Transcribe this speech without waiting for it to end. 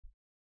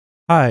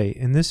Hi,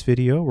 in this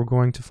video we're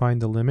going to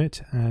find the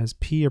limit as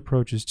p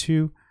approaches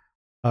 2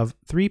 of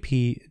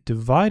 3p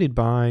divided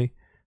by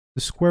the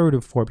square root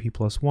of 4p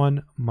plus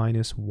 1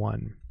 minus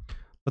 1.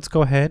 Let's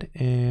go ahead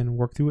and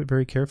work through it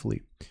very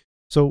carefully.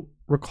 So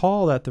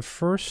recall that the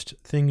first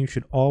thing you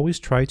should always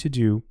try to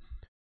do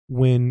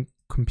when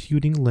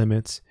computing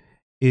limits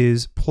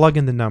is plug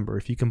in the number.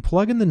 If you can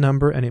plug in the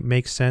number and it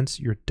makes sense,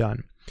 you're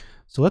done.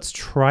 So let's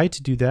try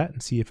to do that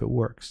and see if it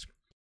works.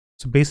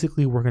 So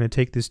basically we're going to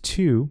take this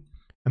 2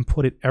 and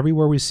put it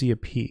everywhere we see a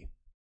p.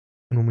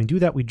 And when we do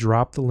that, we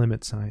drop the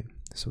limit sign.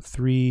 So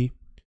 3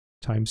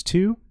 times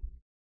 2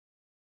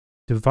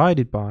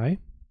 divided by,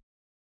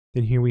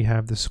 then here we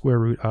have the square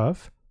root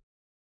of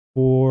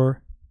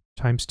 4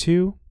 times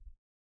 2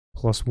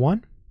 plus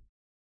 1.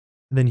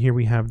 And then here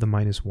we have the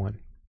minus 1.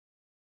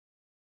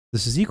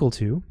 This is equal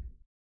to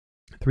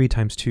 3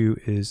 times 2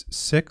 is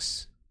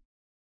 6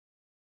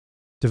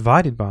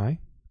 divided by,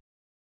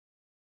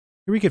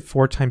 here we get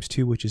 4 times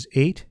 2, which is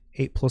 8.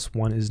 8 plus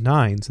 1 is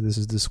 9, so this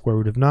is the square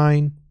root of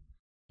 9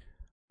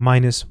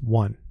 minus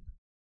 1.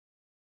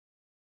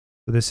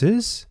 So this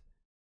is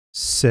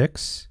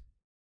 6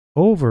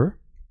 over,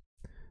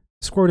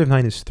 the square root of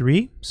 9 is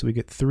 3, so we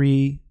get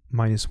 3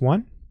 minus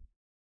 1.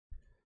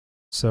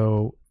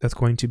 So that's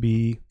going to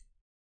be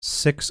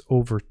 6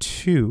 over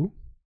 2,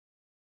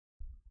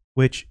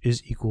 which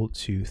is equal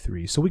to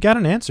 3. So we got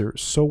an answer,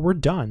 so we're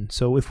done.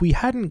 So if we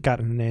hadn't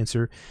gotten an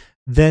answer,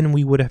 then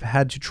we would have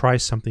had to try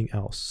something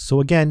else.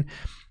 So again,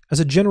 as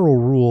a general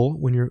rule,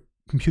 when you're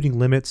computing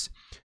limits,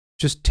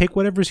 just take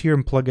whatever's here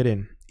and plug it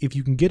in. If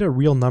you can get a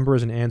real number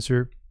as an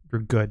answer,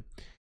 you're good.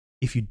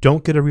 If you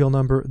don't get a real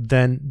number,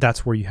 then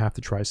that's where you have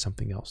to try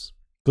something else.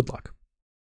 Good luck.